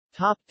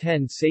Top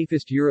 10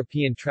 Safest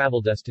European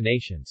Travel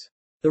Destinations.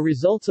 The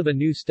results of a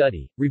new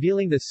study,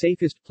 revealing the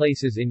safest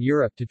places in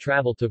Europe to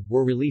travel to,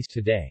 were released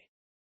today.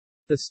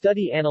 The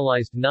study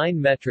analyzed 9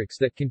 metrics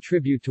that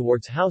contribute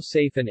towards how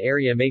safe an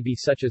area may be,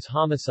 such as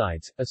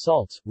homicides,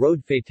 assaults,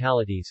 road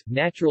fatalities,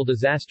 natural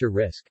disaster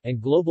risk,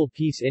 and Global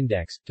Peace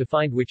Index, to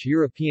find which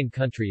European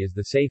country is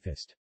the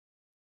safest.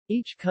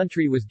 Each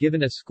country was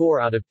given a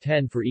score out of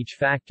 10 for each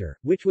factor,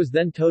 which was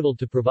then totaled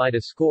to provide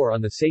a score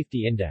on the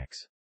safety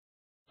index.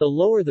 The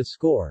lower the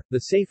score, the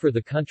safer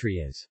the country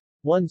is.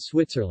 1.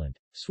 Switzerland.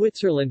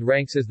 Switzerland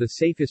ranks as the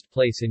safest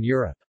place in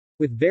Europe.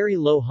 With very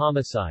low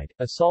homicide,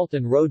 assault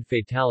and road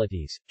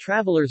fatalities,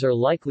 travelers are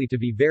likely to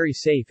be very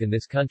safe in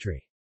this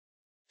country.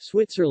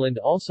 Switzerland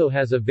also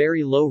has a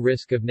very low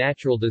risk of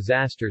natural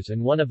disasters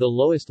and one of the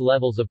lowest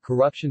levels of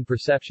corruption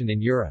perception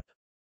in Europe.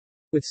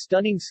 With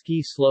stunning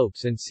ski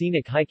slopes and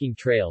scenic hiking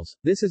trails,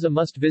 this is a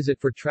must-visit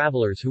for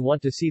travelers who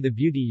want to see the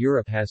beauty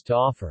Europe has to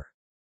offer.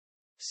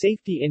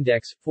 Safety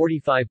Index,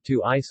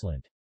 45-2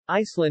 Iceland.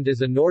 Iceland is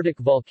a Nordic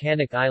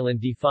volcanic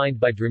island defined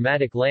by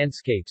dramatic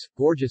landscapes,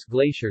 gorgeous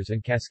glaciers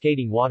and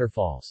cascading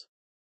waterfalls.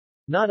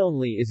 Not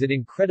only is it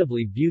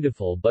incredibly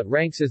beautiful but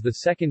ranks as the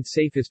second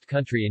safest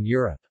country in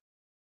Europe.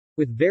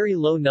 With very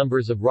low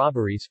numbers of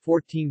robberies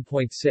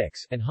 14.6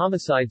 and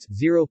homicides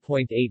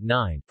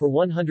 0.89 per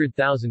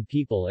 100,000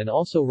 people, and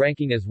also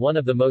ranking as one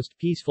of the most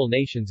peaceful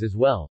nations as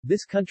well,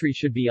 this country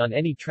should be on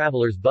any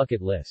traveler's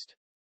bucket list.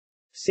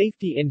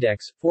 Safety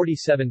Index,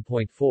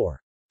 47.4.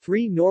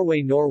 3.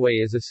 Norway. Norway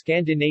is a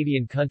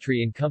Scandinavian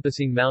country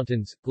encompassing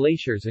mountains,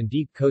 glaciers and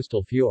deep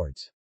coastal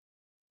fjords.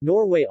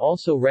 Norway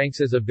also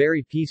ranks as a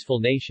very peaceful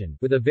nation,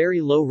 with a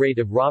very low rate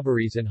of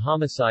robberies and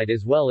homicide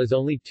as well as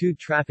only 2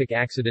 traffic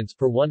accidents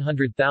per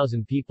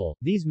 100,000 people.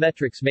 These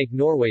metrics make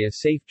Norway a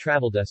safe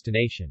travel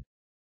destination.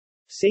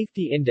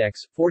 Safety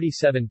Index,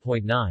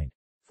 47.9.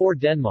 4.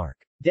 Denmark.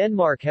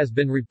 Denmark has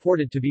been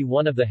reported to be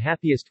one of the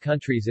happiest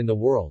countries in the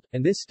world,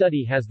 and this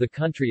study has the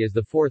country as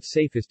the 4th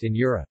safest in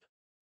Europe.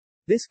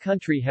 This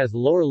country has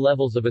lower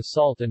levels of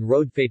assault and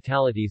road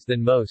fatalities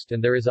than most,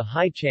 and there is a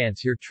high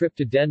chance your trip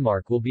to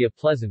Denmark will be a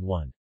pleasant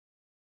one.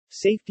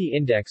 Safety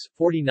Index,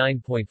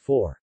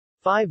 49.4.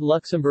 5.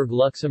 Luxembourg.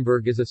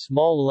 Luxembourg is a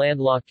small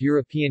landlocked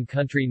European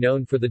country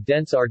known for the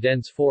dense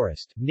Ardennes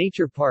forest,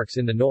 nature parks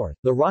in the north,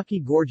 the rocky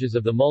gorges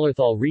of the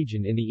Mullerthal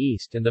region in the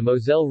east and the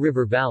Moselle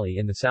River Valley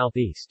in the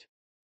southeast.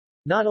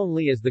 Not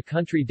only is the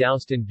country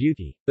doused in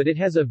beauty, but it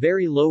has a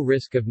very low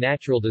risk of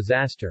natural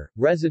disaster,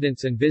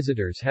 residents and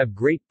visitors have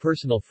great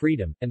personal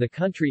freedom, and the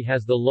country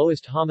has the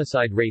lowest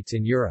homicide rates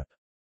in Europe.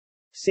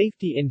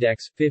 Safety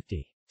Index,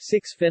 50.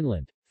 6.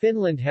 Finland.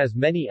 Finland has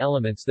many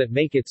elements that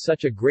make it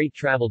such a great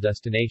travel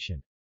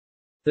destination.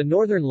 The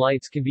northern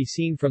lights can be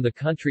seen from the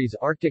country's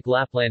Arctic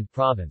Lapland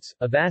province,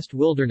 a vast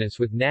wilderness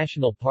with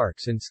national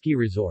parks and ski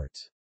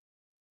resorts.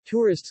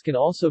 Tourists can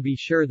also be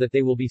sure that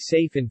they will be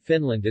safe in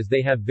Finland as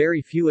they have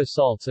very few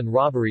assaults and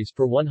robberies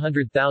per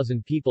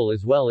 100,000 people,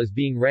 as well as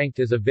being ranked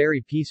as a very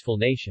peaceful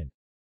nation.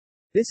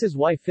 This is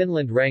why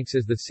Finland ranks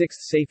as the 6th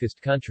safest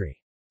country.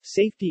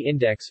 Safety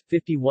Index,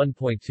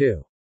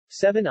 51.2.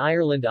 7.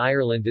 Ireland.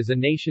 Ireland is a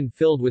nation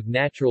filled with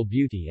natural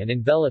beauty and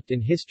enveloped in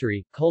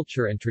history,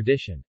 culture and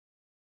tradition.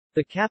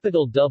 The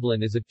capital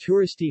Dublin is a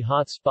touristy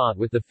hot spot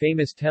with the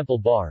famous Temple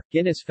Bar,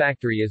 Guinness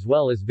Factory as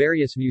well as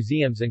various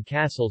museums and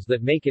castles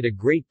that make it a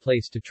great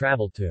place to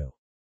travel to.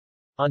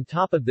 On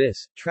top of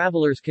this,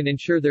 travelers can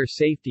ensure their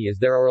safety as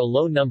there are a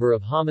low number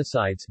of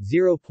homicides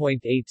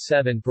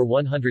 0.87 per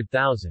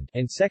 100,000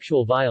 and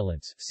sexual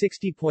violence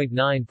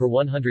 60.9 per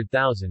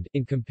 100,000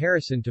 in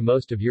comparison to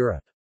most of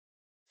Europe.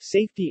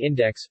 Safety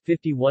Index,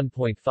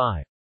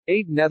 51.5.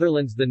 8.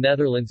 Netherlands. The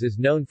Netherlands is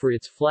known for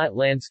its flat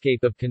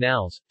landscape of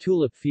canals,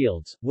 tulip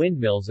fields,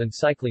 windmills and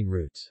cycling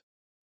routes.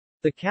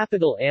 The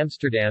capital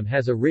Amsterdam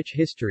has a rich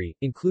history,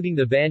 including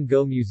the Van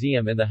Gogh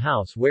Museum and the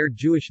house where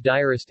Jewish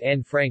diarist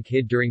Anne Frank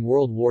hid during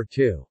World War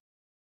II.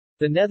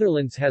 The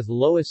Netherlands has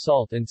low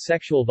assault and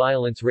sexual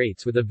violence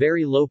rates with a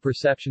very low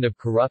perception of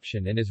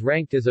corruption and is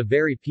ranked as a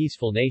very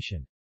peaceful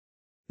nation.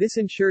 This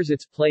ensures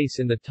its place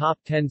in the top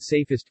 10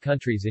 safest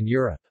countries in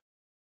Europe.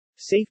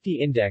 Safety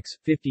Index,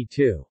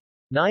 52.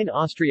 9.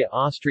 Austria.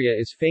 Austria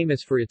is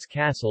famous for its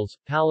castles,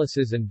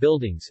 palaces and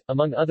buildings,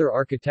 among other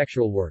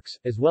architectural works,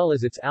 as well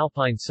as its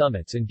alpine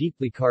summits and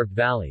deeply carved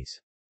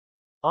valleys.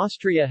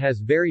 Austria has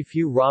very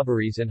few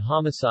robberies and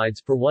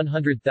homicides per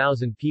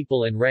 100,000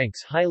 people and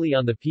ranks highly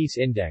on the Peace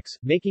Index,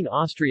 making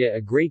Austria a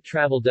great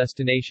travel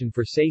destination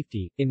for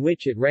safety, in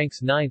which it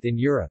ranks 9th in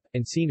Europe,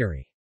 and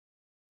scenery.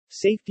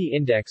 Safety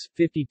Index,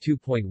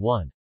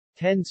 52.1.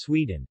 10.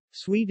 Sweden.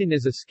 Sweden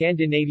is a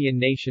Scandinavian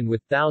nation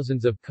with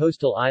thousands of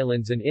coastal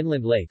islands and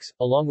inland lakes,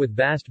 along with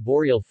vast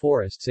boreal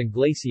forests and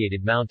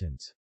glaciated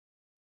mountains.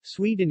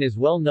 Sweden is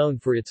well known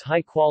for its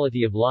high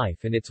quality of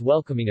life and its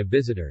welcoming of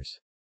visitors.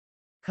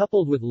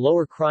 Coupled with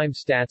lower crime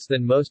stats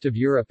than most of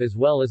Europe as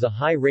well as a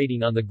high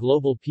rating on the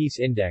Global Peace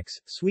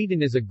Index,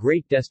 Sweden is a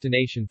great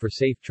destination for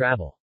safe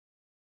travel.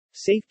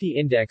 Safety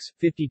Index,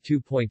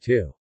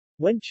 52.2.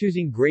 When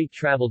choosing great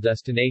travel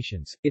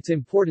destinations, it's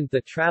important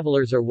that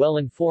travelers are well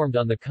informed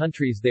on the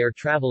countries they are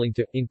traveling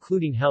to,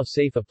 including how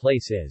safe a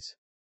place is.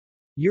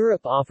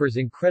 Europe offers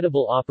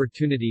incredible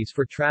opportunities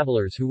for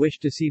travelers who wish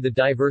to see the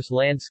diverse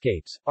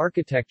landscapes,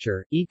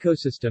 architecture,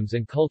 ecosystems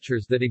and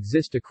cultures that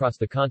exist across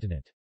the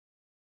continent.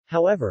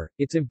 However,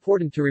 it's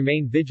important to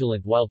remain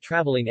vigilant while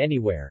traveling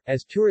anywhere,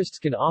 as tourists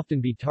can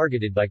often be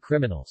targeted by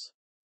criminals.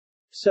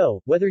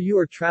 So, whether you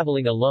are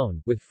traveling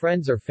alone, with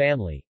friends or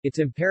family, it's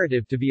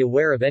imperative to be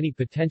aware of any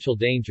potential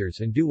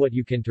dangers and do what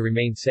you can to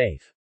remain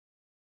safe.